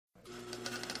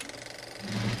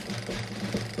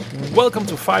Welcome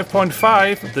to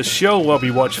 5.5, the show where we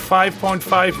watch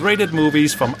 5.5 rated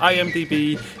movies from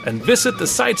IMDb and visit the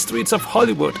side streets of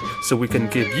Hollywood so we can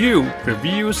give you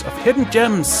reviews of hidden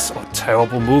gems or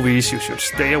terrible movies you should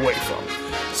stay away from.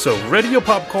 So ready your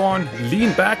popcorn,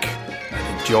 lean back,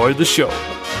 and enjoy the show.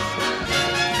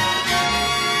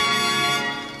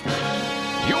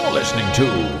 You're listening to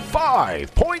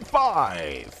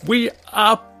 5.5. We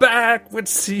are back with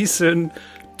season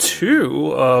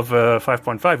 2 of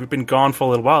 5.5. We've been gone for a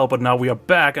little while, but now we are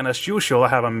back, and as usual, I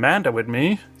have Amanda with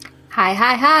me.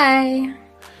 Hi.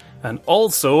 And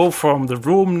also, from the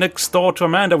room next door to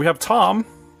Amanda, we have Tom.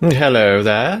 Hello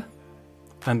there.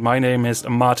 And my name is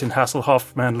Martin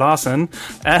Hasselhoffman Larsen.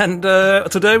 And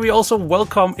today we also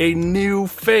welcome a new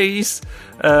face,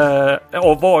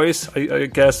 or voice, I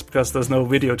guess, because there's no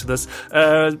video to this.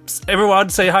 Everyone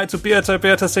say hi to Beata.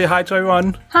 Beata, say hi to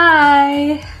everyone.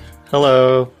 Hi.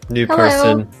 Hello, new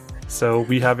person. So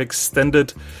we have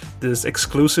extended this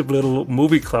exclusive little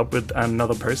movie club with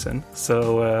another person.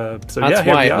 So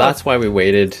That's why we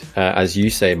waited, as you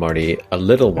say, Marty, a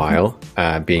little while,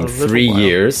 being 3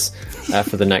 years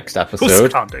for the next episode. Who's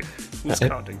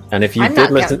counting? And if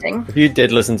you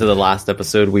did listen to the last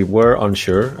episode, we were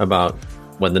unsure about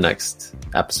when the next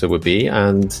episode would be,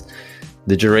 and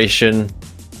the duration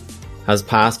has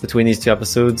passed between these two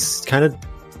episodes. Kind of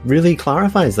really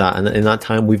clarifies that, and in that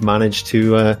time we've managed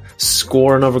to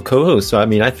score another co-host. So I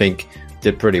mean, I think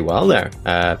did pretty well there.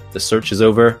 The search is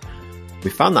over,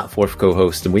 we found that fourth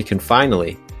co-host, and we can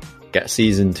finally get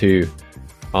season 2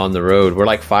 on the road. We're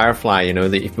like Firefly, you know,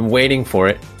 that you've been waiting for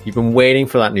it, you've been waiting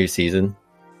for that new season,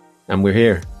 and we're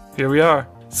here we are.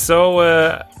 So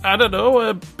I don't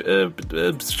know,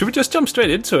 should we just jump straight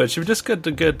into it? Should we just get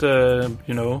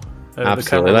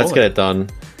absolutely, let's get it done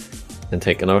and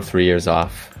take another 3 years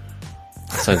off.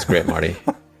 Sounds great, Marty.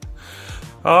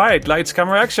 Alright, lights,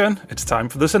 camera, action. It's time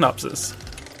for the synopsis.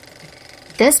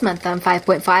 This month on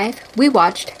 5.5, we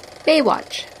watched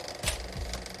Baywatch.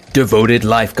 Devoted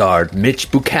lifeguard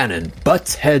Mitch Buchanan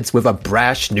butts heads with a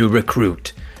brash new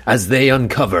recruit as they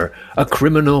uncover a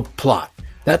criminal plot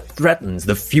that threatens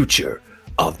the future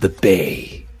of the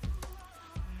Bay.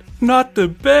 Not the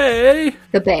Bay.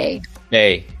 The Bay.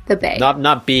 Bay. The Bay.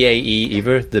 Not B-A-E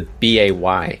either, the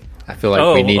B-A-Y. I feel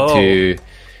like we need to...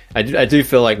 I do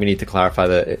feel like we need to clarify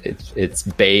that it's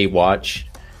Baywatch,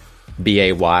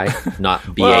 B-A-Y,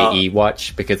 not B-A-E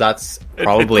watch, because that's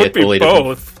probably it could be totally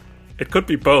both. It could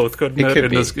be both, couldn't it?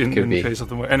 In case of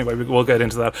the movie. Anyway, we'll get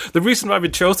into that. The reason why we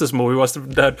chose this movie was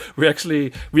that we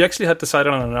actually had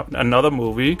decided on another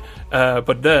movie,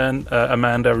 but then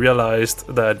Amanda realized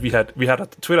that we had a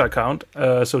Twitter account,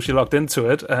 so she logged into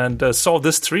it and saw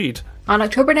this tweet. On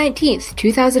October 19th,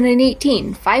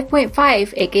 2018,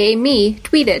 5.5, aka me,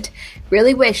 tweeted,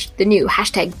 "Really wish the new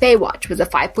hashtag Baywatch was a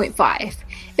 5.5.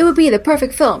 It would be the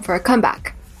perfect film for a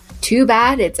comeback. Too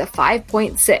bad it's a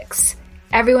 5.6.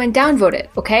 Everyone downvote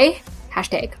it, okay?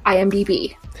 Hashtag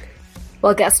IMDb."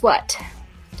 Well, guess what?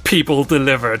 People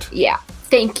delivered. Yeah.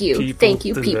 Thank you. Thank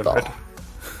you, people.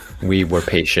 We were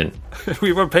patient.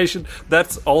 We were patient.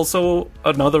 That's also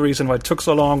another reason why it took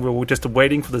so long. We were just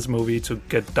waiting for this movie to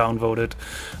get downvoted.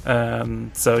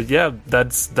 So yeah,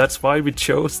 that's why we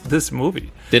chose this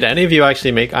movie. Did any of you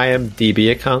actually make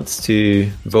IMDb accounts to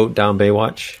vote down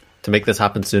Baywatch to make this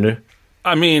happen sooner?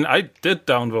 I mean, I did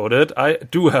downvote it. I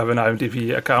do have an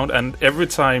IMDb account, and every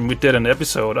time we did an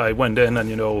episode, I went in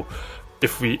and,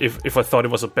 if I thought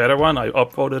it was a better one, I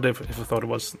upvoted it. If I thought it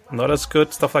was not as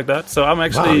good, stuff like that. So I'm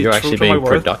actually you're actually being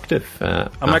productive.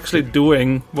 I'm actually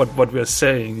doing what we're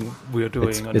saying we're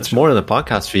doing. It's more than a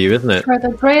podcast for you, isn't it? For the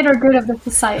greater good of the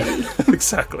society.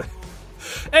 Exactly.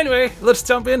 Anyway, let's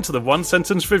jump into the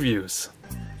one-sentence reviews.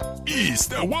 Is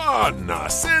the one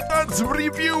sentence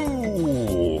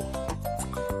review.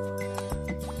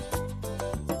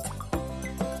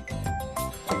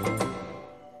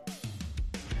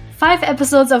 Five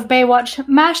episodes of Baywatch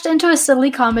mashed into a silly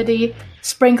comedy,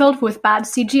 sprinkled with bad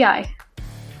CGI.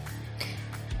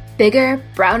 Bigger,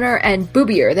 browner, and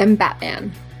boobier than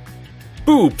Batman.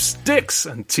 Boobs, dicks,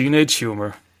 and teenage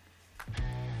humor.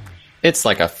 It's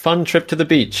like a fun trip to the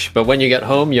beach, but when you get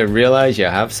home, you realize you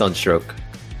have sunstroke.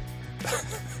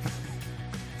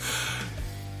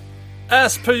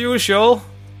 As per usual,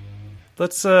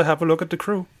 let's have a look at the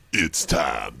crew. It's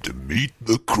time to meet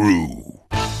the crew.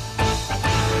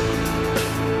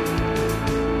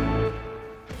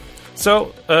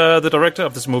 So, the director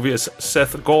of this movie is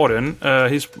Seth Gordon.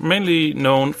 He's mainly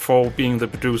known for being the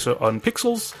producer on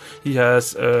Pixels. He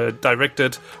has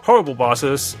directed Horrible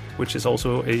Bosses, which is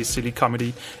also a silly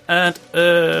comedy, and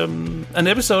an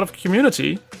episode of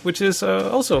Community, which is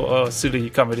also a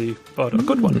silly comedy, but a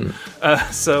good one.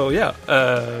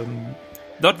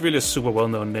 Not really a super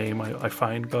well-known name, I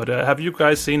find. But have you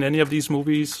guys seen any of these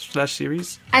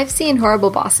movies/series? I've seen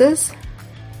Horrible Bosses,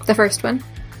 the first one,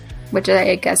 which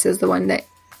I guess is the one that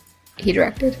he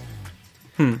directed.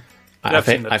 I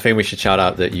think we should shout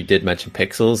out that you did mention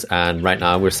Pixels, and right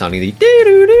now we're sounding the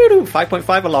doo-doo-doo-doo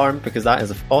 5.5 alarm, because that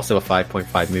is also a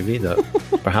 5.5 movie that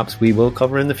perhaps we will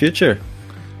cover in the future.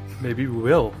 Maybe we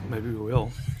will.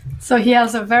 So he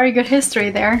has a very good history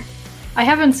there. I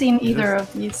haven't seen either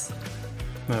of these.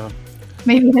 No.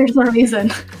 Maybe there's a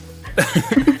reason.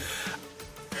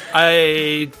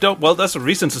 I don't. Well, that's a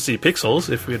reason to see Pixels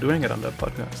if we're doing it on that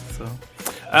podcast. So,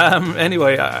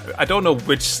 anyway, I don't know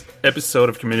which episode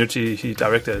of Community he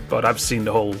directed, but I've seen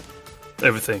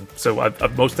everything. So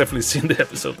I've most definitely seen the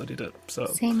episode that he did. So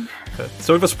same.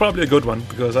 So it was probably a good one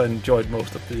because I enjoyed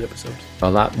most of the episodes.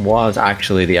 Well, that was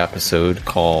actually the episode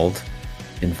called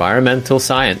Environmental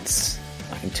Science,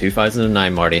 back in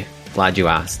 2009, Marty. Glad you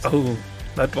asked. Oh,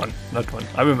 that one.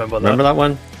 I remember that. Remember that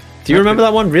one? Do you remember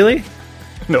that one, really?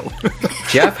 No.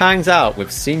 Jeff hangs out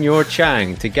with Senior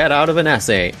Chang to get out of an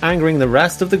essay, angering the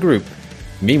rest of the group.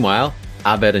 Meanwhile,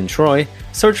 Abed and Troy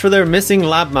search for their missing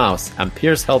lab mouse, and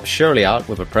Pierce helps Shirley out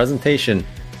with a presentation.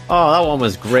 Oh, that one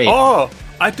was great. Oh,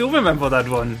 I do remember that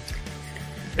one.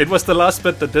 It was the last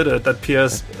bit that did it, that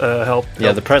Pierce helped.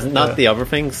 Yeah, the present, not the other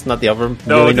things, not the other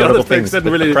no, really the notable other things, but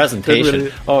really, the presentation.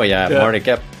 really, oh yeah, Marty,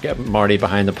 get Marty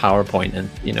behind the PowerPoint, and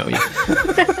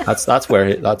that's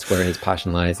where his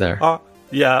passion lies there.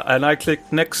 Yeah, and I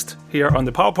clicked next here on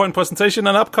the PowerPoint presentation,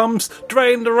 and up comes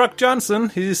Dwayne "The Rock" Johnson.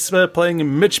 He's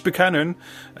playing Mitch Buchanan,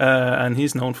 and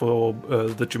he's known for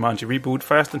the Jumanji reboot,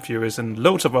 Fast and Furious, and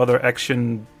loads of other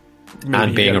action.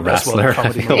 And being a wrestler.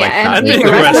 And being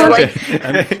a wrestler.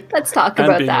 Let's talk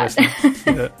about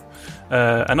that.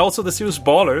 And also the series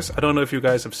Ballers. I don't know if you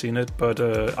guys have seen it, but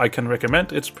I can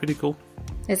recommend. It's pretty cool.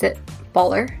 Is it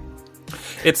Baller?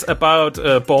 It's about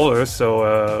ballers,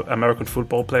 so American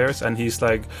football players, and he's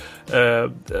like,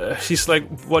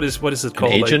 what is it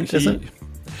called? An agent, is it?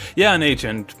 Yeah, an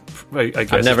agent. I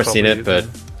guess I've never seen it, but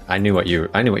I knew what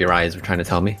your eyes were trying to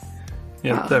tell me.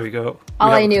 Yeah, there we go.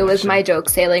 All I knew was my joke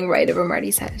sailing right over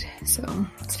Marty's head, so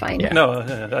it's fine. Yeah.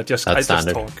 No, I just talk. That's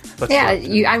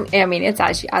I mean, it's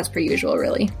as per usual,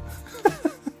 really.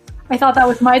 I thought that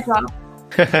was my job.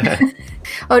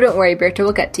 Oh, don't worry, Berta,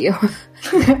 we'll get to you.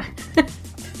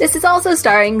 This is also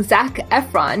starring Zac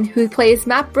Efron, who plays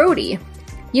Matt Brody.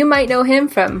 You might know him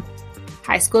from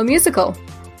High School Musical,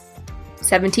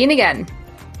 17 Again,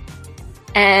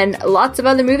 and lots of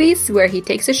other movies where he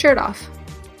takes his shirt off.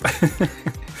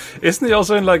 Isn't he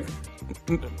also in like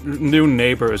New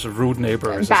Neighbors, Rude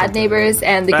Neighbors, Bad Neighbors,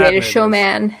 and The Greatest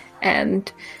Showman,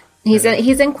 and he's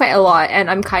in quite a lot, and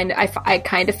I kind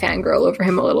of fangirl over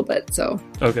him a little bit. So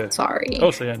sorry. Oh,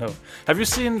 so yeah, no. Have you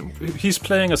seen? He's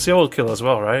playing a serial killer as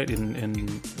well, right?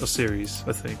 In a series,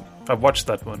 I think I've watched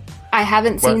that one. I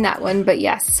haven't seen that one, but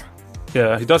yes.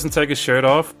 Yeah, he doesn't take his shirt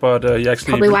off, but he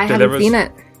actually probably why delivers. I haven't seen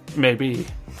it. Maybe,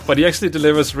 but he actually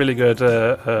delivers really good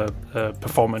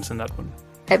performance in that one.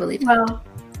 I believe. Well,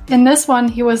 in this one,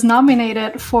 he was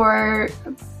nominated for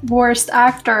Worst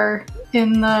Actor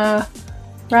in the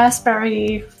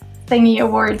Raspberry Thingy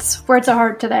Awards. Words are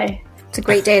hard today. It's a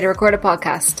great day to record a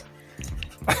podcast.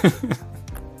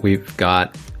 We've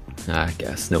got, I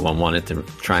guess no one wanted to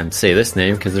try and say this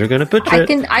name because they're going to butcher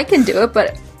it. I can do it,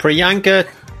 but Priyanka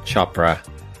Chopra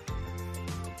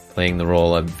playing the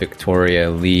role of Victoria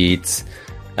Leeds.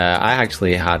 I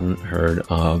actually hadn't heard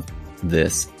of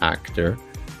this actor.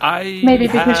 Maybe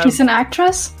because she's an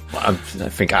actress? I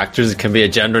think actors can be a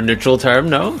gender-neutral term,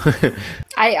 no?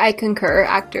 I concur.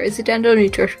 Actor is a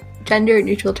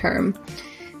gender-neutral term.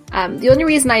 The only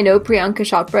reason I know Priyanka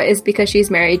Chopra is because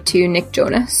she's married to Nick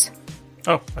Jonas.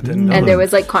 Oh, I didn't know. And there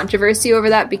was like controversy over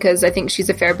that because I think she's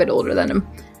a fair bit older than him.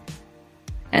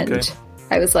 And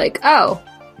I was like, oh.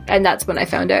 And that's when I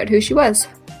found out who she was.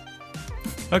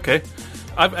 Okay.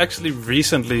 I've actually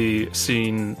recently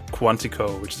seen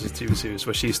Quantico, which is a TV series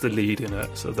where she's the lead in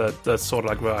it. So that's sort of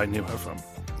like where I knew her from.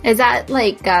 Is that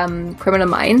like Criminal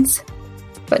Minds,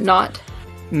 but not?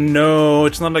 No,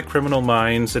 it's not like Criminal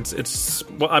Minds. It's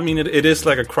well, I mean, it is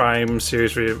like a crime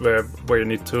series where you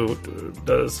need to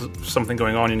there's something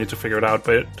going on, you need to figure it out.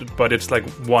 But it's like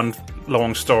one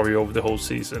long story over the whole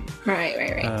season. Right.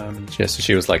 Yes,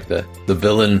 she was like the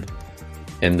villain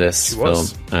in this film,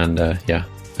 and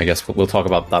I guess we'll talk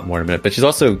about that more in a minute. But she's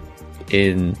also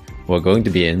going to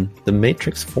be in The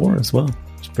Matrix 4 as well.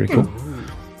 It's pretty cool.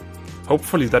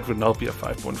 Hopefully that would not be a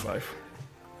 5.5.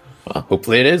 Well,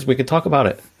 hopefully it is. We can talk about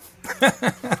it.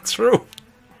 True.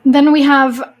 Then we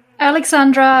have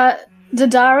Alexandra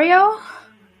Daddario,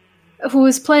 who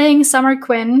is playing Summer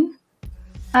Quinn.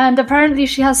 And apparently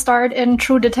she has starred in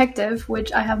True Detective,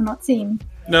 which I have not seen.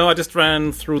 No, I just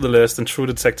ran through the list, and True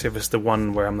Detective is the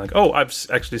one where I'm like, oh, I've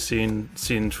actually seen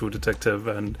True Detective,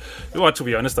 and well, to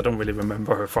be honest, I don't really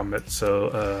remember her from it, so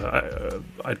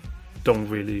I don't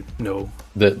really know.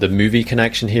 The movie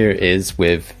connection here is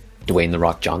with Dwayne "The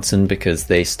Rock" Johnson, because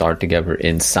they starred together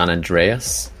in San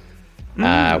Andreas,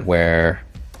 where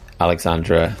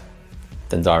Alexandra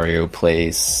Daddario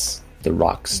plays The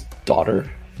Rock's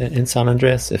daughter in San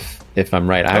Andreas, if I'm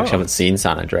right. I actually haven't seen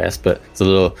San Andreas, but it's a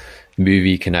little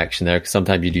movie connection there, because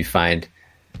sometimes you do find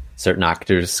certain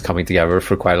actors coming together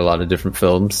for quite a lot of different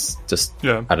films.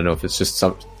 I don't know if it's just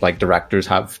some, like, directors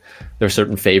have their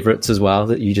certain favorites as well,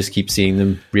 that you just keep seeing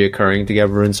them reoccurring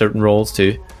together in certain roles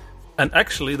too. And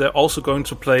actually they're also going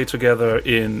to play together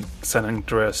in San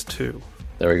Andreas 2.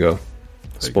 There we go.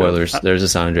 Spoilers, there's a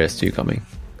San Andreas 2 coming.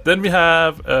 Then we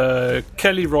have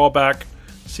Kelly Rawback.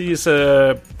 She's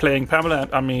playing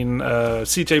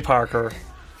CJ Parker.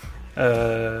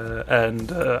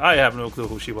 And I have no clue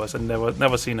who she was, and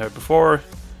never seen her before.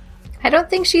 I don't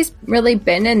think she's really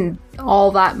been in all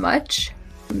that much.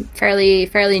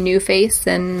 Fairly new face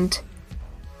and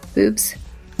boobs.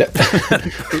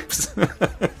 Oops.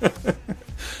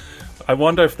 I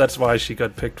wonder if that's why she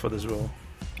got picked for this role.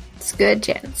 It's a good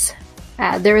chance.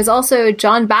 There is also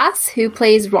John Bass, who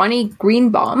plays Ronnie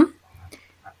Greenbaum.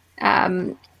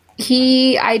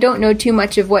 I don't know too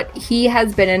much of what he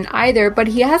has been in either, but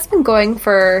he has been going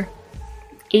for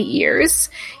 8 years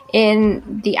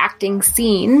in the acting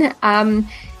scene,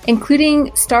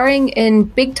 including starring in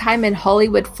Big Time in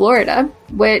Hollywood, Florida,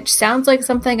 which sounds like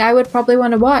something I would probably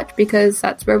want to watch, because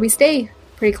that's where we stay,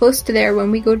 pretty close to there when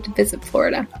we go to visit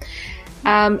Florida.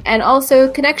 And also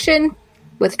connection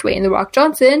with Dwayne "The Rock"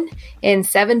 Johnson in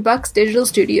 $7 Digital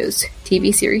Studios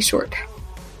TV series short.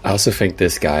 I also think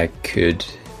this guy could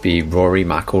be Rory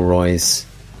McIlroy's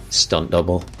stunt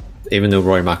double, even though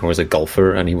Rory McIlroy is a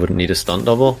golfer and he wouldn't need a stunt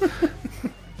double.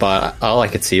 But all I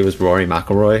could see was Rory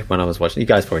McIlroy when I was watching. You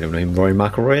guys probably don't know who Rory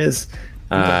McIlroy is.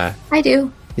 I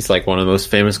do. He's like one of the most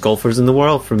famous golfers in the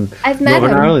world from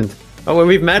Northern Ireland. Oh, well,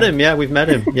 we've met him. Yeah, we've met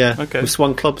him. Yeah, okay. We've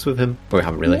swung clubs with him. Well, we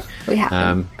haven't really. Yeah, we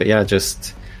haven't. But yeah,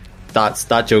 just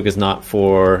that joke is not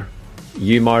for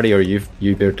you, Marty, or you,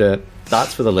 Birte.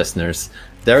 That's for the listeners.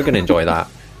 They're going to enjoy that.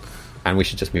 And we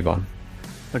should just move on.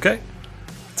 Okay.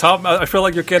 Tom, I feel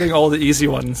like you're getting all the easy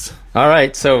ones. All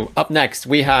right, so up next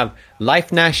we have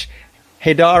Ilfenesh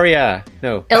Hadara.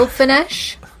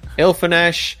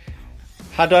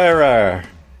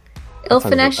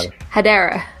 Ilfenesh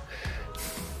Hadara.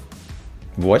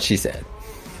 What she said.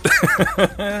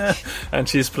 And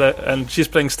she's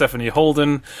playing Stephanie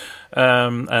Holden,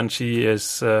 and she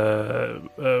is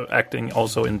acting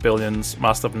also in Billions,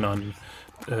 Master of None.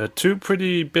 Two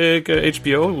pretty big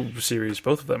HBO series,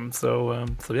 both of them. So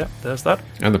yeah, there's that.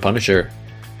 And The Punisher.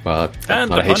 Well, that's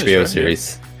not a HBO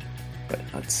series, but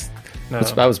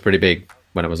that was pretty big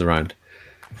when it was around.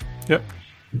 Yep,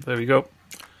 there we go.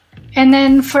 And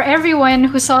then for everyone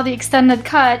who saw the extended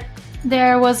cut,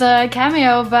 there was a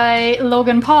cameo by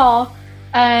Logan Paul,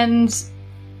 and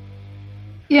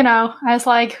I was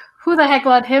like, who the heck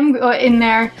let him go in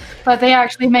there? But they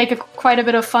actually make quite a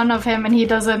bit of fun of him, and he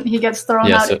gets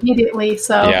thrown out immediately.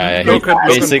 So Logan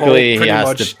basically Paul he has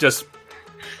much to just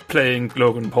playing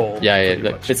Logan Paul. Yeah,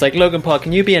 it's like, Logan Paul,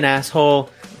 can you be an asshole?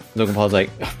 Logan Paul's like,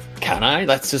 can I?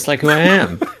 That's just like who I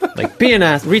am. Like, be an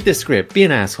ass. Read this script. Be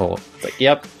an asshole. It's like,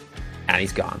 yep, and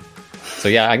he's gone. So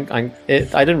yeah, I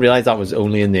didn't realize that was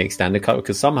only in the extended cut,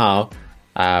 because somehow,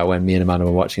 when me and Amanda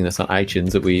were watching this on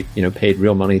iTunes, that we paid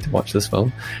real money to watch this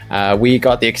film, we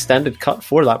got the extended cut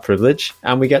for that privilege,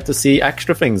 and we get to see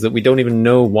extra things that we don't even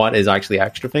know what is actually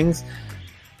extra things.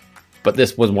 But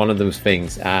this was one of those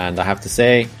things, and I have to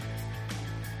say,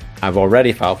 I've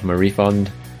already filed for my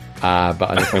refund, but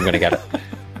I don't think I'm going to get it.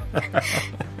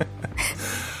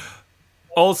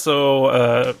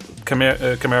 Also,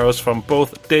 cameos from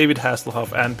both David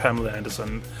Hasselhoff and Pamela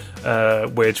Anderson,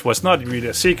 which was not really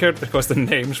a secret because the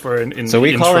names were in so the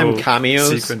we call intro them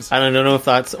cameos, sequence. and I don't know if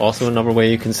that's also another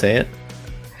way you can say it.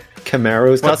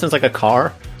 Camaros. That sounds like a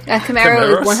car. A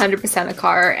Camaro is 100% a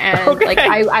car, and like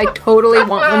I totally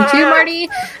want one too, Marty.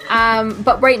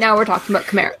 But right now we're talking about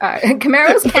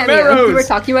Camaros, cameos. We're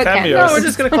talking about cameos. No, we're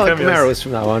just going to call it Camaros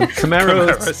from now on.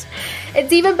 Camaros.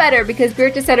 It's even better because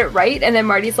Birta said it right, and then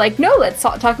Marty's like, "No, let's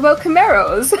talk about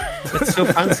Camaros." It's so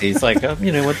fancy. It's like,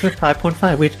 what's with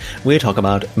 5.5? We talk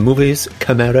about movies,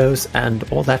 Camaros, and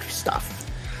all that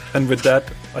stuff. And with that,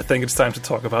 I think it's time to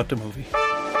talk about the movie.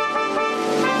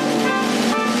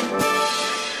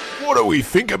 What do we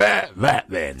think about that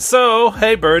then? So,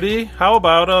 hey Birdie, how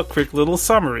about a quick little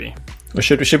summary?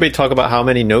 Should we talk about how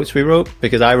many notes we wrote?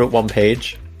 Because I wrote 1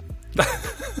 page.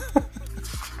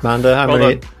 Amanda, how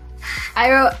many?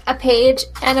 I wrote a page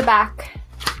and a back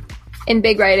in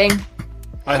big writing.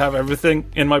 I have everything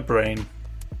in my brain.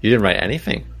 You didn't write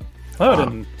anything? Oh, I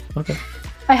didn't. Okay.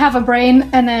 I have a brain,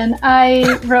 and then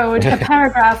I wrote a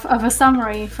paragraph of a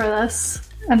summary for this.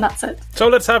 And that's it. So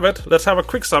let's have it. Let's have a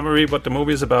quick summary what the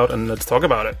movie is about, and let's talk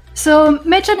about it. So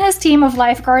Mitch and his team of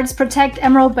lifeguards protect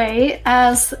Emerald Bay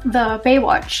as the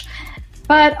Baywatch.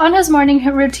 But on his morning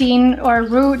routine or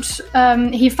route,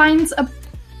 he finds a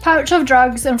pouch of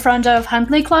drugs in front of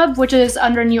Huntley Club, which is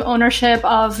under new ownership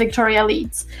of Victoria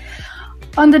Leeds.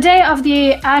 On the day of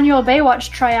the annual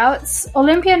Baywatch tryouts,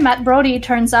 Olympian Matt Brody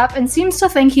turns up and seems to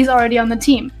think he's already on the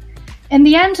team. In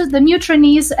the end, the new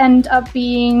trainees end up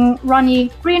being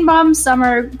Ronnie Greenbaum,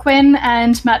 Summer Quinn,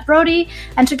 and Matt Brody,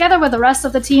 and together with the rest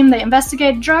of the team, they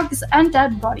investigate drugs and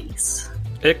dead bodies.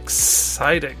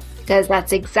 Exciting. Because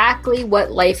that's exactly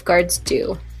what lifeguards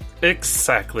do.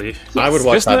 Exactly. Yes. I would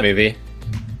watch that movie.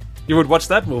 You would watch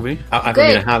that movie? I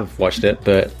mean, I have watched it,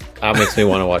 but that makes me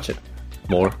want to watch it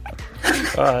more.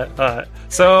 All right.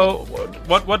 So,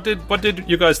 what did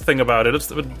you guys think about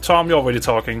it? Tom, you're already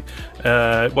talking.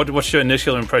 What's your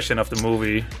initial impression of the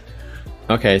movie?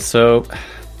 Okay, so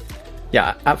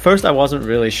yeah, at first I wasn't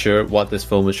really sure what this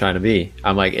film was trying to be.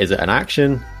 I'm like, is it an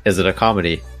action? Is it a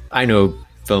comedy? I know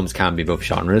films can be both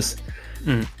genres,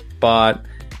 but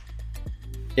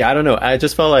yeah, I don't know. I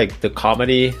just felt like the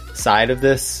comedy side of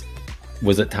this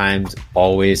was at times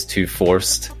always too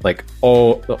forced, like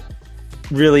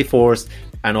really forced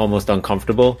and almost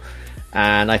uncomfortable.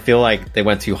 And I feel like they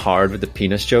went too hard with the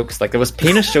penis jokes. Like, there was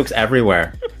penis jokes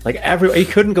everywhere. Like, you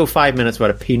couldn't go 5 minutes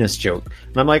without a penis joke.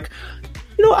 And I'm like,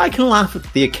 I can laugh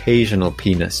at the occasional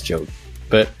penis joke,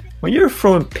 but when you're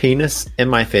throwing penis in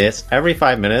my face every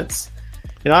 5 minutes,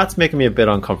 that's making me a bit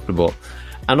uncomfortable.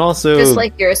 And also, just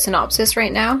like your synopsis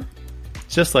right now.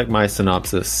 Just like my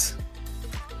synopsis.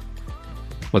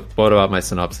 What about my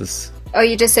synopsis? Oh,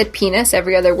 you just said penis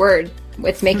every other word.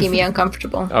 It's making me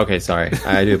uncomfortable. Okay, sorry.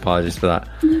 I do apologize for that.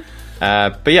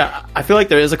 But yeah, I feel like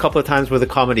there is a couple of times where the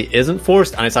comedy isn't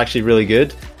forced and it's actually really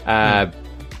good.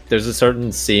 There's a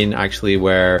certain scene actually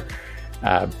where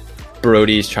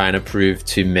Brody's trying to prove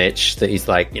to Mitch that he's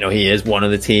like, he is one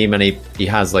of the team, and he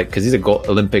has like, because he's a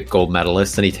Olympic gold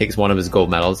medalist, and he takes one of his gold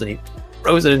medals and he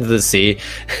throws it into the sea.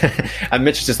 And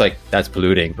Mitch is just like, that's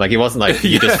polluting. Like, he wasn't like,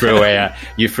 you just threw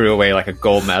away like a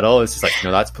gold medal. It's just like,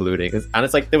 no, that's polluting. And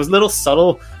it's like, there was little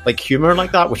subtle like humor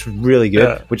like that, which was really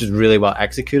good, which is really well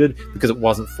executed because it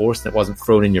wasn't forced and it wasn't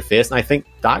thrown in your face. And I think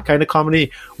that kind of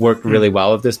comedy worked really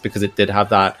well with this because it did have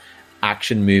that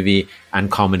action movie and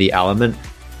comedy element.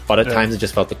 But at times it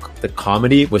just felt the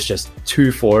comedy was just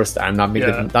too forced, and that made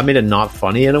it not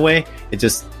funny in a way. It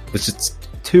just was just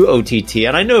too OTT.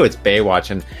 And I know it's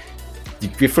Baywatch, and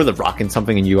you're for the rock in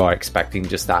something, and you are expecting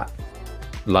just that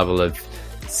level of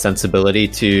sensibility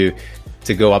to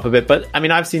go up a bit. But I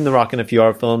mean, I've seen The Rock in a few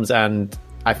other films, and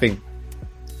I think,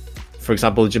 for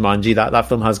example, Jumanji, that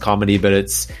film has comedy, but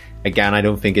it's, again, I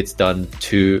don't think it's done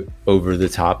too over the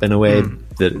top in a way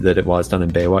that it was done in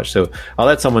Baywatch. So I'll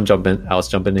let someone jump in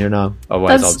here now.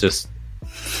 Otherwise, I'll just...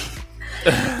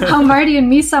 How Marty and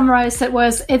me summarized it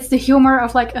was, it's the humor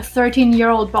of like a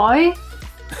 13-year-old boy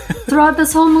throughout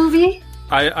this whole movie.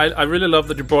 I really love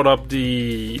that you brought up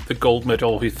the gold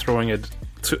medal. He's throwing it,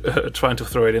 trying to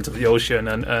throw it into the ocean,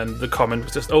 and the comment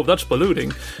was just, "Oh, that's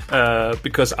polluting,"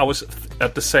 because I was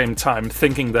at the same time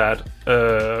thinking that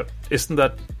isn't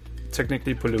that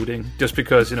technically polluting? Just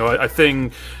because I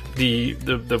think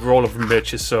the role of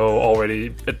Mitch is so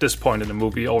already at this point in the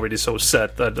movie already so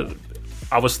set that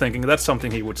I was thinking that's something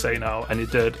he would say now, and he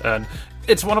did, and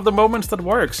it's one of the moments that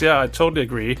works. Yeah, I totally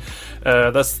agree.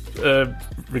 That's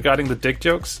regarding the dick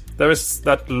jokes. There is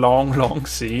that long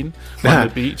scene on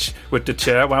the beach with the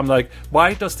chair where I'm like,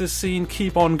 why does this scene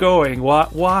keep on going?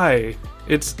 Why?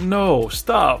 It's no,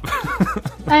 stop.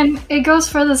 And it goes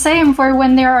for the same for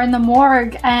when they are in the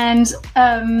morgue and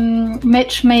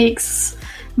Mitch makes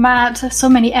Matt, so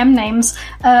many M names,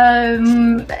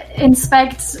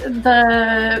 inspect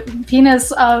the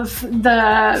penis of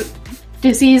the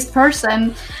deceased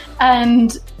person,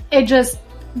 and it just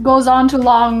goes on too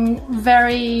long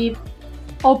very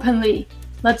openly.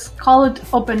 Let's call it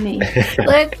openly.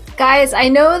 Look, guys, I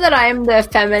know that I'm the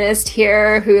feminist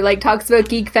here who like talks about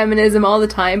geek feminism all the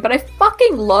time, but I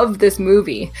fucking love this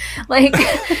movie. Like,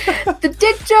 the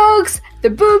dick jokes,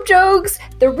 the boob jokes,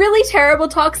 the really terrible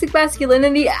toxic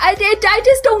masculinity, I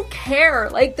just don't care.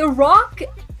 Like, The Rock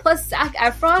plus Zac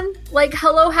Efron, like,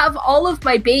 hello, have all of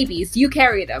my babies. You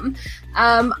carry them.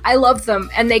 I love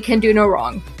them, and they can do no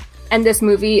wrong. And this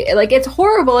movie, like, it's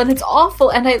horrible and it's awful,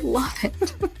 and I love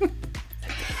it.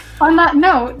 On that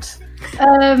note,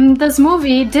 this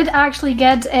movie did actually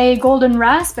get a Golden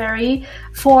Raspberry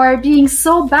for being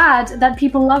so bad that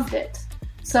people loved it.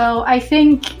 So I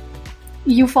think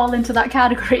you fall into that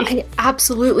category. I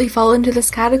absolutely fall into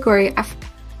this category.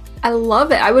 I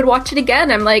love it. I would watch it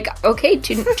again. I'm like, okay,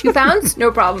 two pounds? No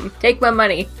problem. Take my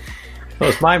money. Well,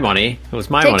 it's my money. It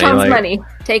was my money. Take Tom's money.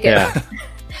 Take it. Yeah.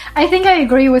 I think I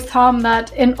agree with Tom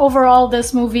that in overall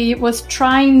this movie was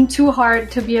trying too hard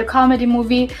to be a comedy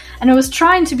movie, and it was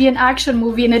trying to be an action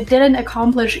movie, and it didn't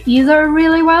accomplish either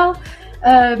really well.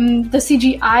 The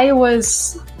CGI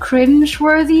was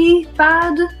cringe-worthy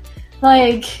bad.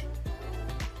 Like,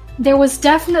 there was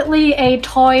definitely a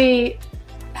toy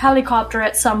helicopter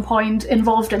at some point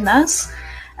involved in this,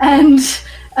 and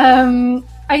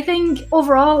I think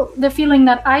overall the feeling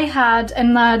that I had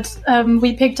and that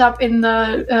we picked up in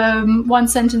the one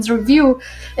sentence review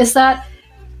is that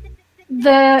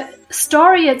the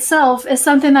story itself is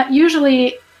something that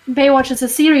usually Baywatch is a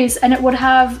series, and it would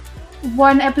have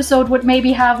one episode would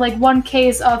maybe have like one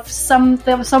case of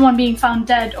someone being found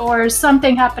dead or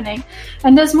something happening,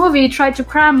 and this movie tried to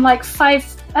cram like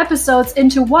 5 episodes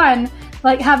into one,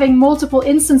 like having multiple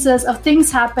instances of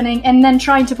things happening and then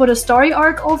trying to put a story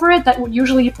arc over it that would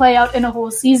usually play out in a whole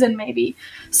season maybe.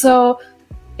 So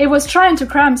it was trying to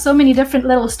cram so many different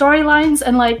little storylines,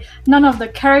 and like none of the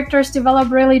characters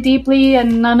develop really deeply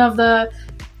and none of the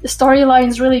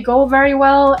storylines really go very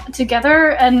well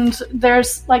together, and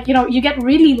there's like, you know, you get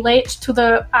really late to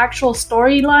the actual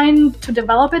storyline to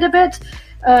develop it a bit.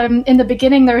 In the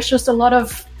beginning there's just a lot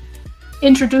of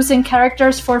introducing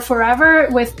characters for forever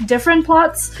with different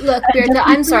plots. Look, Birta,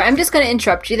 I'm sorry, I'm just going to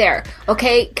interrupt you there.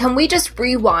 Okay, can we just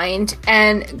rewind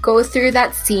and go through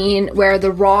that scene where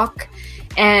The Rock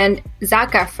and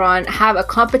Zac Efron have a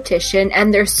competition,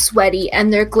 and they're sweaty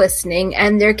and they're glistening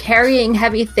and they're carrying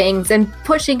heavy things and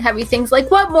pushing heavy things?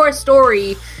 Like, what more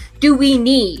story do we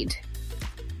need?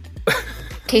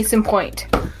 Case in point.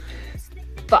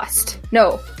 Bust.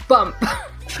 No. Bump.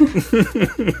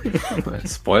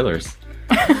 Spoilers.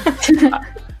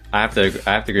 I have to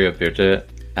agree with Birta.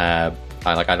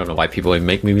 I don't know why people even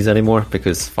make movies anymore,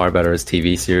 because far better is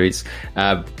TV series.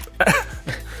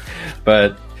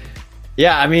 But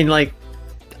yeah, I mean, like,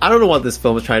 I don't know what this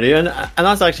film was trying to do, and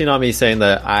that's actually not me saying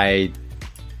that I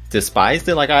despised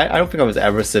it. Like, I don't think I was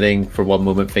ever sitting for one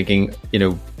moment thinking, you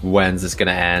know, when's this going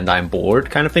to end? I'm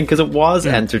bored, kind of thing, because it was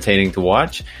entertaining to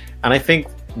watch. And I think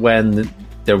when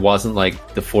there wasn't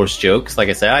like the forced jokes, like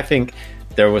I said, I think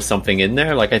there was something in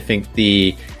there. Like, I think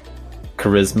the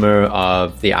charisma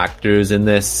of the actors in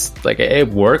this, like, it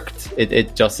worked.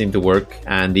 It just seemed to work.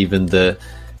 And even the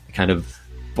kind of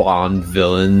Bond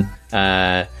villain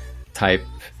type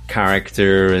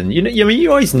character, and you know, I mean, you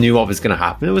always knew what was going to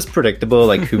happen. It was predictable,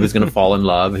 like who was going to fall in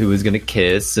love, who was going to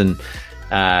kiss, and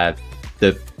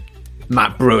the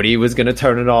Matt Brody was going to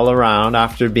turn it all around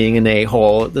after being an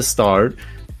a-hole at the start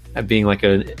and being like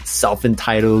a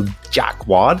self-entitled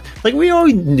jackwad. Like, we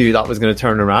always knew that was going to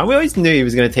turn around. We always knew he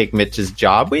was going to take Mitch's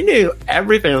job. We knew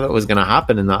everything that was going to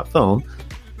happen in that film.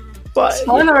 But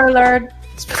spoiler alert.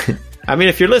 I mean,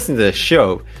 if you're listening to this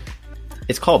show,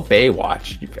 it's called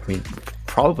Baywatch. I mean,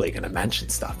 probably going to mention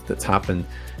stuff that's happened.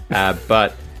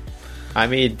 But I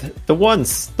mean, the one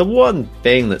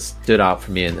thing that stood out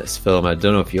for me in this film, I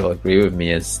don't know if you'll agree with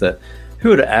me, is that who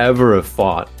would ever have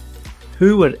thought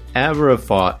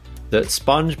that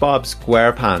SpongeBob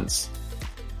SquarePants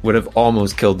would have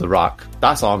almost killed The Rock?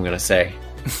 That's all I'm going to say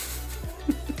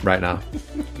right now.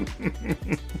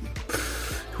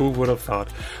 Who would have thought?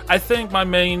 I think my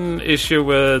main issue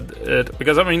with it,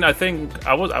 because I mean, I think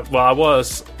I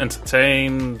was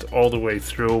entertained all the way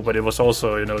through, but it was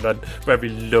also, you know, that very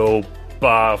low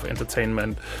bar of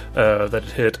entertainment that it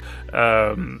hit.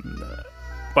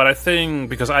 But I think,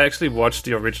 because I actually watched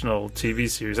the original TV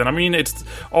series, and I mean, it's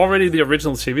already the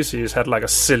original TV series had like a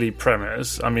silly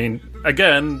premise. I mean,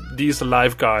 again, these are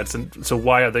lifeguards, and so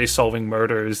why are they solving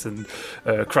murders and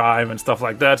crime and stuff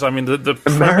like that? So, I mean, the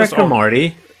premise America,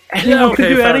 Marty. Anyone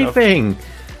can do anything. Enough.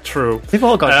 True. They've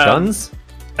all got guns.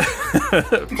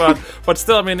 but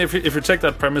still, I mean, if you take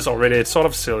that premise already, it's sort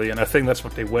of silly, and I think that's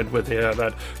what they went with here.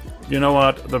 That, you know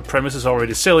what, the premise is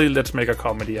already silly. Let's make a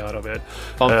comedy out of it.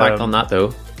 Fun fact on that,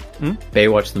 though: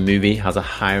 Baywatch the movie has a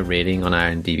higher rating on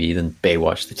IMDb than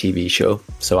Baywatch the TV show.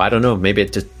 So I don't know. Maybe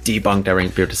it just debunked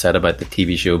everything Peter said about the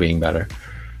TV show being better.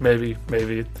 Maybe.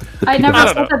 I never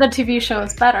said that the TV show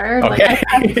is better. Okay. Like,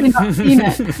 I've actually not seen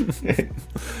it.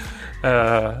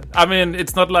 I mean,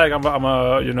 it's not like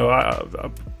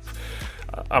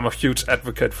I'm a huge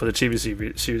advocate for the TV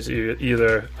series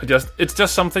either. It's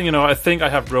just something, you know. I think I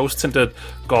have rose-tinted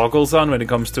goggles on when it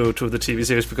comes to the TV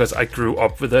series because I grew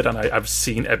up with it and I've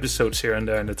seen episodes here and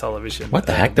there in the television. What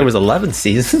the heck? There was 11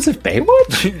 seasons of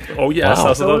Baywatch? Oh yes, wow.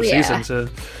 That's a lot of seasons.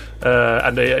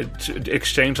 And they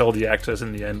exchanged all the actors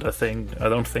in the end. I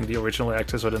don't think the original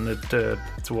actors were in it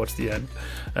towards the end.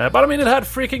 But I mean, it had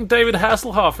freaking David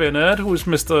Hasselhoff in it, who's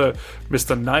Mr.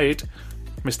 Knight.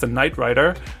 Mr. Knight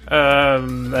Rider,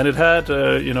 and it had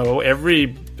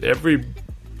every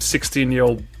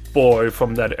 16-year-old boy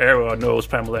from that era knows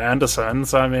Pamela Anderson.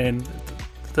 So I mean,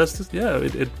 that's just,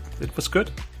 it was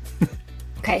good.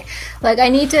 Okay, like I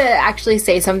need to actually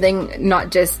say something,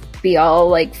 not just be all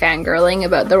like fangirling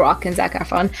about The Rock and Zac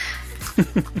Efron.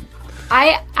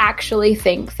 I actually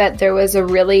think that there was a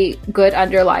really good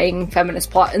underlying feminist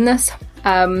plot in this.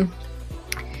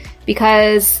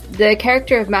 Because the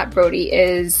character of Matt Brody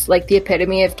is like the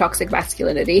epitome of toxic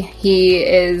masculinity. He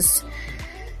is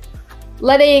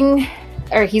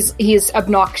he's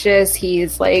obnoxious.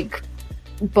 He's like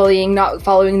bullying, not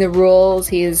following the rules.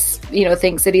 He's,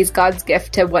 thinks that he's God's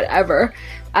gift to whatever.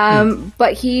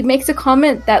 But he makes a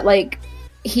comment that like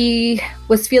he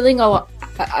was feeling a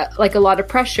lot of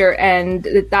pressure, and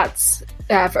that's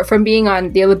from being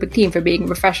on the Olympic team, for being a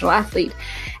professional athlete.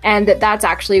 And that's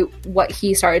actually what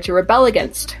he started to rebel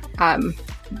against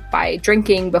by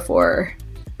drinking before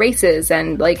races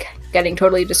and like getting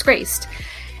totally disgraced.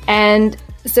 And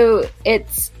so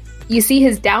you see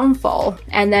his downfall,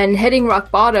 and then hitting rock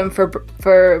bottom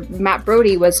for Matt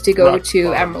Brody was to go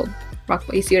to Emerald.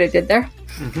 You see what I did there?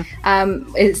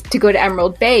 Mm-hmm. Is to go to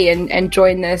Emerald Bay and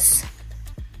join this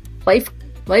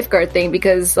lifeguard thing,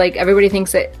 because like everybody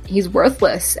thinks that he's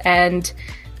worthless and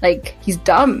like he's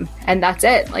dumb, and that's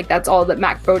it. Like that's all that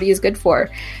Matt Brody is good for.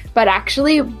 But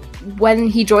actually, when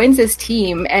he joins his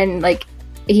team and like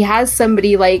he has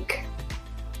somebody like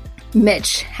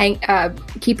Mitch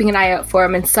keeping an eye out for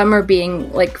him, and Summer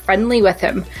being like friendly with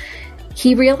him,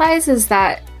 he realizes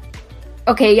that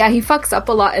okay, yeah, he fucks up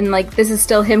a lot, and like this is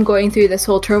still him going through this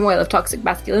whole turmoil of toxic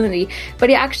masculinity, but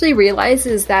he actually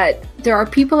realizes that there are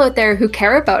people out there who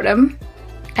care about him,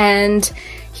 and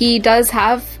he does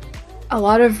have a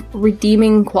lot of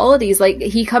redeeming qualities. Like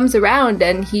he comes around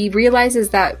and he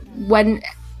realizes that when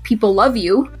people love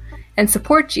you and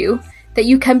support you, that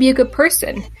you can be a good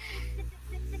person.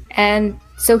 And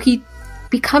so he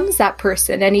becomes that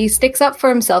person, and he sticks up for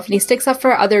himself, and he sticks up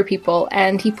for other people,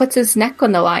 and he puts his neck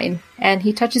on the line, and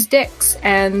he touches dicks,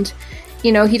 and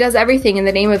he does everything in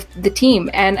the name of the team.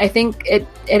 And I think it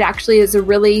actually is a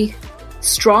really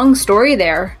strong story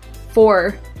there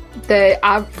for the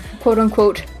quote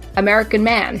unquote American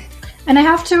man. And I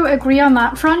have to agree on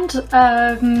that front.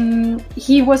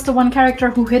 He was the one character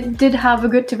who did have a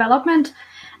good development,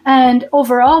 and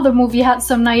overall the movie had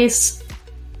some nice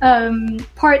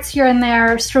parts here and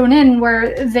there thrown in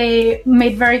where they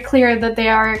made very clear that they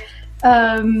are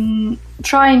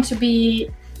trying to be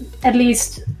at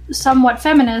least somewhat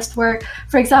feminist, where,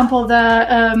 for example,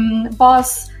 the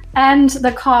boss and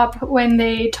the cop, when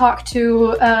they talk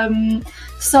to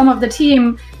some of the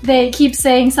team, they keep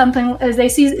saying something,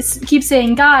 keep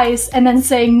saying guys, and then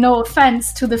saying no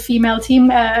offense to the female team.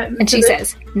 And she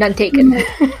says, none taken.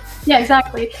 Yeah,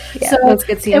 exactly. Yeah, so that's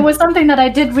good scene. It was something that I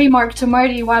did remark to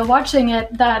Marty while watching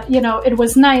it, that, it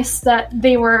was nice that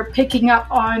they were picking up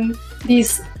on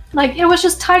these, like, it was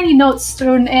just tiny notes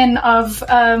thrown in of,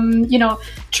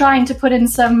 trying to put in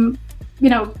some,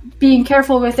 being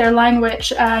careful with their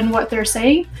language and what they're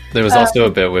saying. There was also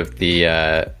a bit with the,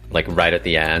 right at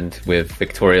the end with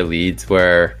Victoria Leeds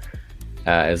where,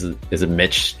 is it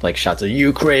Mitch, like, shouts,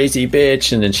 "You crazy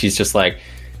bitch," and then she's just like,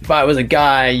 "If I was a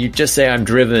guy, you'd just say I'm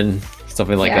driven,"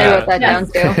 something like that. I wrote that down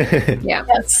too. Yeah.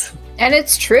 Yes. And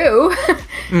it's true.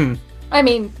 I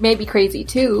mean, maybe crazy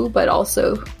too, but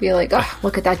also be like, oh,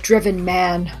 look at that driven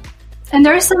man. And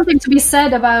there is something to be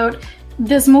said about,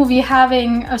 this movie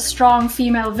having a strong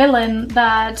female villain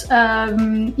that,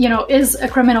 is a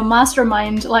criminal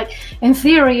mastermind. Like, in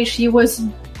theory, she was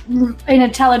an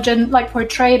intelligent, like,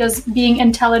 portrayed as being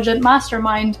intelligent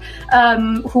mastermind,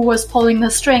 who was pulling the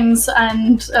strings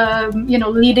and,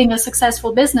 leading a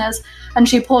successful business. And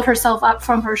she pulled herself up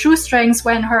from her shoestrings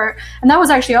and that was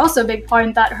actually also a big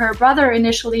point, that her brother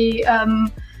initially,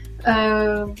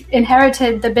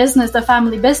 inherited the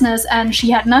family business, and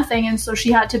she had nothing, and so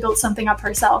she had to build something up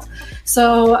herself.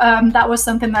 So that was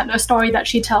a story that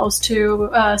she tells to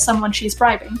someone she's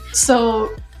bribing.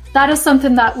 So that is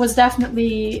something that was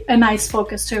definitely a nice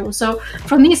focus too. So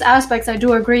from these aspects, I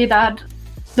do agree that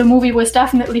the movie was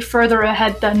definitely further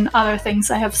ahead than other things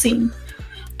I have seen.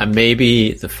 And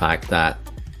maybe the fact that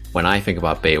when I think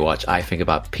about Baywatch, I think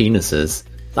about penises.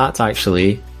 That's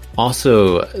actually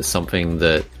also something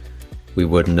that we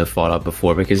wouldn't have thought of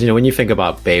before, because when you think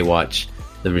about Baywatch,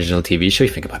 the original TV show, you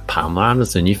think about Pamela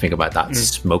Anderson, you think about that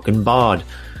smoking bod,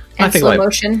 and slow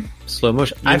motion.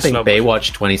 I think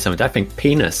Baywatch 2017, I think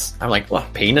penis. I'm like,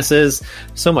 what, penises?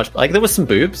 So much, like, there was some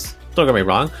boobs, don't get me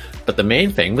wrong, but the main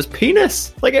thing was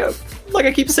penis. Like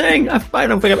I keep saying, I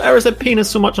don't think I've ever said penis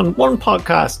so much on one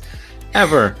podcast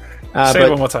ever. Say it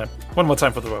one more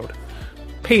time for the road.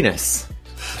 Penis.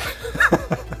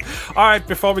 All right,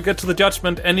 before we get to the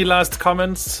judgment, any last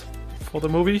comments for the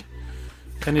movie?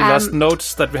 Any last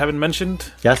notes that we haven't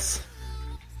mentioned? Yes.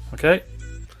 Okay.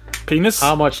 Penis?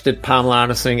 How much did Pamela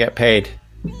Anderson get paid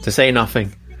to say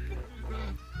nothing?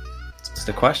 It's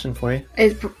the question for you.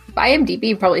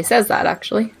 IMDb probably says that,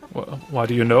 actually. Well, why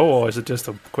do you know, or is it just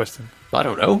a question? I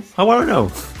don't know. I want to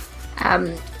know.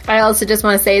 I also just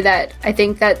want to say that I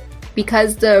think that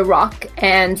because The Rock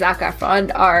and Zac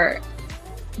Efron are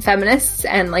feminists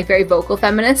and, like, very vocal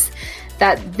feminists,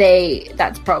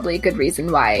 that's probably a good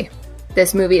reason why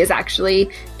this movie is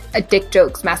actually a dick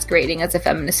jokes masquerading as a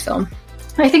feminist film.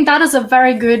 I think that is a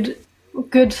very good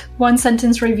one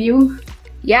sentence review.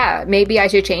 Yeah, maybe I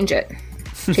should change it.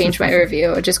 Change my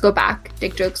review, or just go back.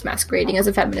 Dick jokes masquerading as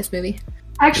a feminist movie.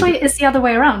 Actually, it's the other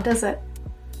way around, is it?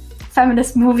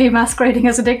 Feminist movie masquerading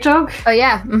as a dick joke? Oh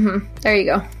yeah, there you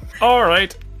go. All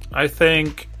right, I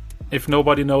think if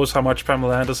nobody knows how much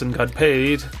Pamela Anderson got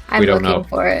paid, we don't know.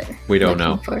 For it. We don't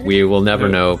know. We will never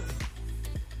know.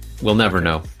 We'll never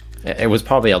know. It was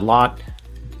probably a lot,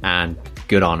 and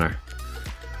good on her.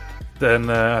 Then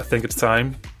I think it's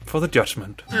time for the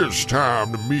judgment. It's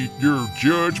time to meet your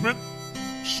judgment.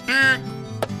 Stick,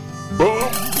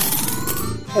 bump,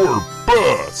 or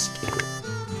bust.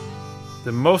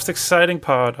 The most exciting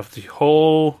part of the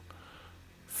whole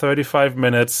 35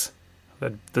 minutes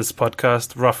that this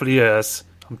podcast roughly is,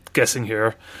 I'm guessing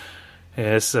here,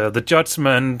 is the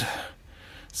judgment.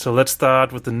 So let's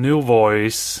start with the new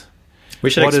voice.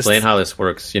 We should explain how this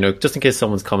works, just in case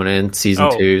someone's coming in season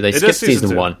 2. They skipped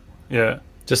season 1. Yeah.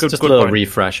 Just a little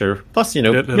refresher. Plus,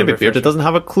 maybe Bearda doesn't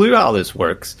have a clue how this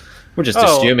works. We're just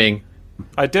assuming.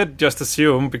 I did just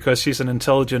assume, because she's an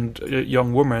intelligent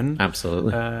young woman.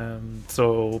 Absolutely.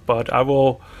 But I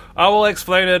will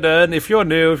explain it. And if you're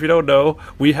new, if you don't know,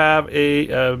 we have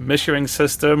a measuring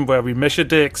system where we measure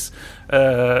dicks.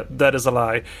 That is a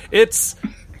lie.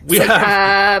 Wait,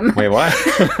 what?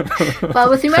 Well,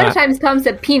 with the amount of times Tom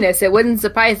said penis, it wouldn't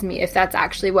surprise me if that's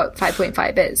actually what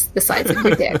 5.5 is, the size of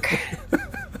your dick.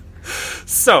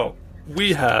 So,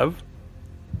 we have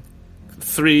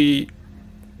 3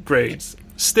 grades: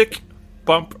 stick,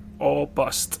 bump, or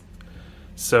bust.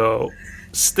 So,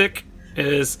 stick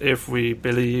is if we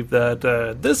believe that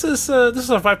this is a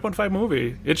 5.5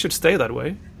 movie. It should stay that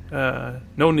way.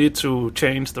 No need to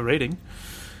change the rating.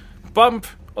 Bump.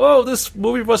 Oh, this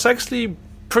movie was actually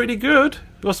pretty good.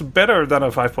 It was better than a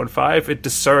 5.5. It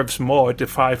deserves more. It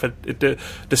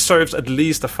deserves at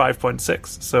least a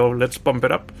 5.6. So let's bump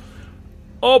it up.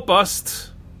 Or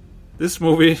bust. This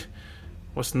movie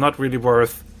was not really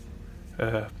worth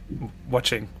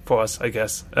watching for us, I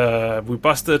guess. We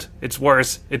busted. It's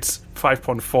worse. It's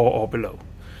 5.4 or below.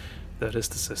 That is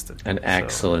the system. An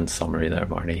excellent summary there,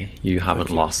 Marty. You haven't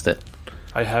lost it.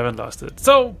 I haven't lost it.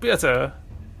 So, Beata.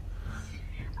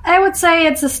 I would say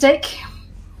it's a stick.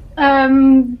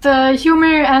 The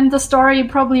humor and the story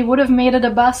probably would have made it a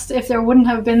bust if there wouldn't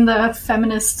have been the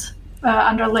feminist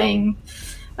underlying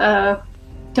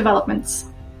developments.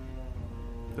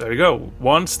 There you go.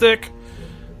 1 stick.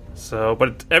 So,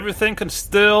 but everything can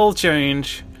still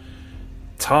change.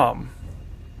 Tom.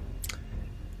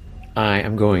 I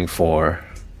am going for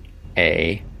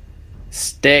a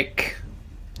stick.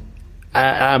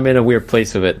 I'm in a weird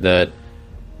place with it that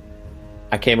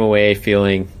I came away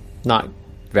feeling not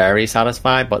very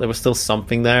satisfied, but there was still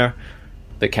something there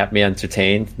that kept me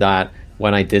entertained that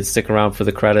when I did stick around for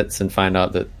the credits and find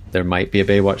out that there might be a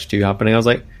Baywatch 2 happening, I was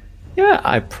like, yeah,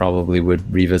 I probably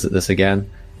would revisit this again.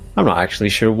 I'm not actually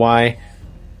sure why,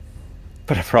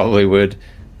 but I probably would.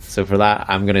 So for that,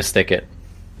 I'm going to stick it.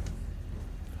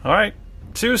 All right.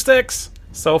 2 sticks.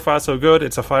 So far, so good.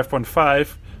 It's a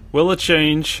 5.5. Will it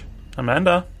change?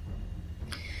 Amanda?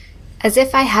 As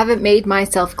if I haven't made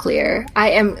myself clear,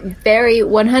 I am very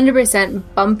 100%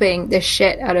 bumping the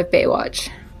shit out of Baywatch.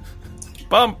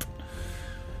 Bump!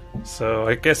 So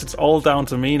I guess it's all down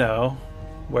to me now.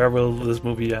 Where will this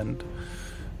movie end?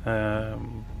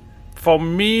 For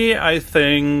me, I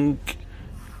think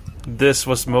this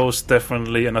was most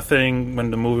definitely, and I think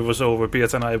when the movie was over,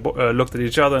 Beat and I looked at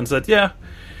each other and said, yeah,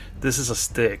 this is a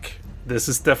stick. This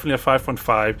is definitely a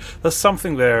 5.5. There's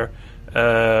something there.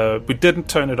 We didn't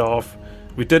turn it off.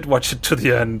 We did watch it to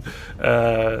the end.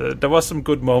 There was some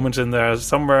good moments in there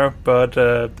somewhere, but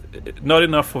not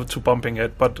enough to bumping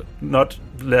it, but not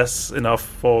less enough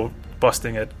for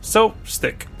busting it. So,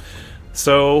 stick.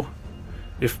 So,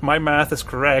 if my math is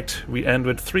correct, we end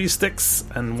with 3 sticks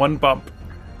and 1 bump.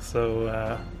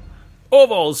 So,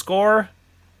 overall score,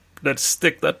 let's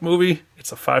stick that movie.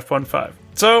 It's a 5.5.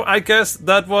 So, I guess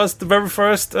that was the very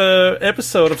first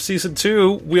episode of Season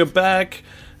 2. We're back.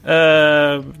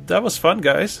 That was fun,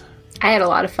 guys. I had a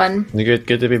lot of fun. Good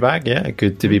to be back. Yeah,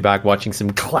 good to be back watching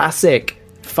some classic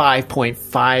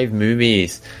 5.5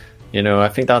 movies. You know, I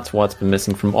think that's what's been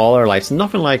missing from all our lives.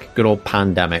 Nothing like a good old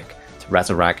pandemic to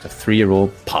resurrect a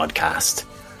 3-year-old podcast.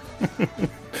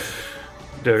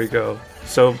 There we go.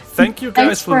 So thank you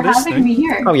guys for listening. Having me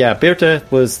here. Oh yeah, Birte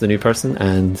was the new person,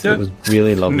 and it was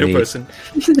really lovely. New person.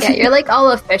 Yeah, you're like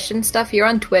all of fish and stuff. You're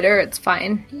on Twitter. It's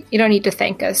fine. You don't need to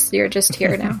thank us. You're just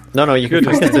here now. No, you can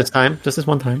thank us this time, just this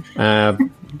one time.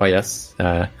 But yes,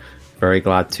 very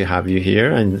glad to have you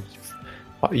here, and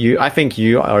I think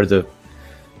you are the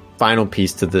final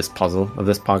piece to this puzzle of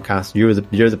this podcast.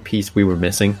 You're the piece we were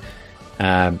missing,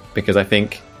 because I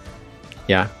think,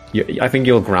 I think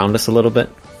you'll ground us a little bit.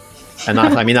 And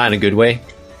I mean that in a good way.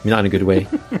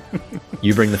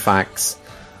 You bring the facts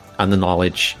and the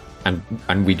knowledge, and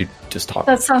we do just talk.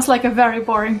 That sounds like a very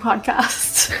boring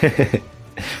podcast.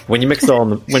 when you mix it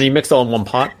all in one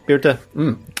pot, Birte,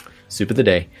 soup of the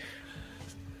day.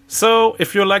 So,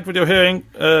 if you like what you're hearing,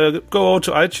 go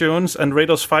to iTunes and rate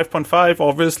us 5.5,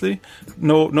 obviously.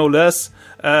 No less.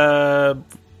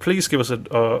 Please give us an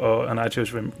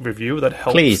iTunes review. That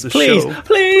helps the show.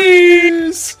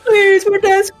 Please, we're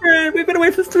desperate. We've been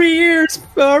away for 3 years.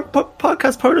 Our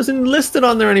podcast part isn't listed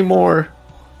on there anymore.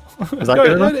 Is that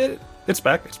good enough? It's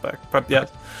back. But yeah.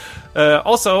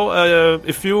 Also,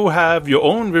 if you have your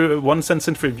own 1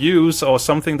 sentence reviews or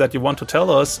something that you want to tell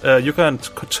us, you can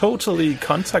totally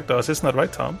contact us. Isn't that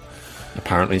right, Tom?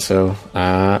 Apparently so.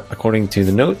 According to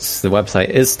the notes, the website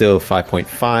is still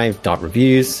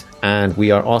 5.5.reviews, and we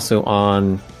are also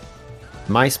on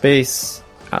MySpace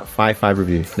at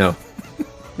 5.5review. No,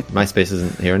 MySpace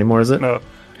isn't here anymore, is it? No,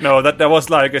 that was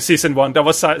like a season 1. That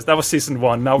was season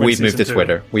 1. Now we've moved to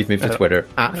Twitter. We've moved to Twitter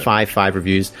at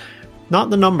 5.5reviews. Not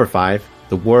the number 5,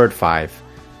 the word 5.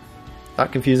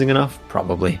 That confusing enough?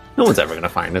 Probably. No one's ever going to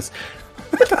find us,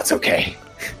 but that's okay.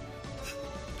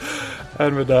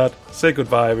 And with that, say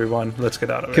goodbye, everyone. Let's get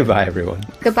out of here. Goodbye, everyone.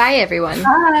 Goodbye, everyone.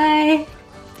 Bye.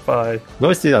 Bye. We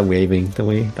always do that waving, don't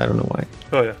we? I don't know why.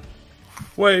 Oh, yeah.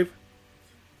 Wave.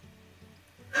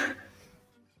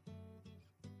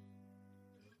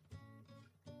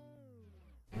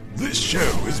 This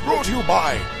show is brought to you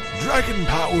by Dragon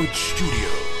Powered Studio.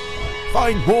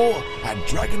 Find more at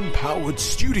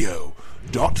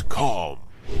dragonpoweredstudio.com.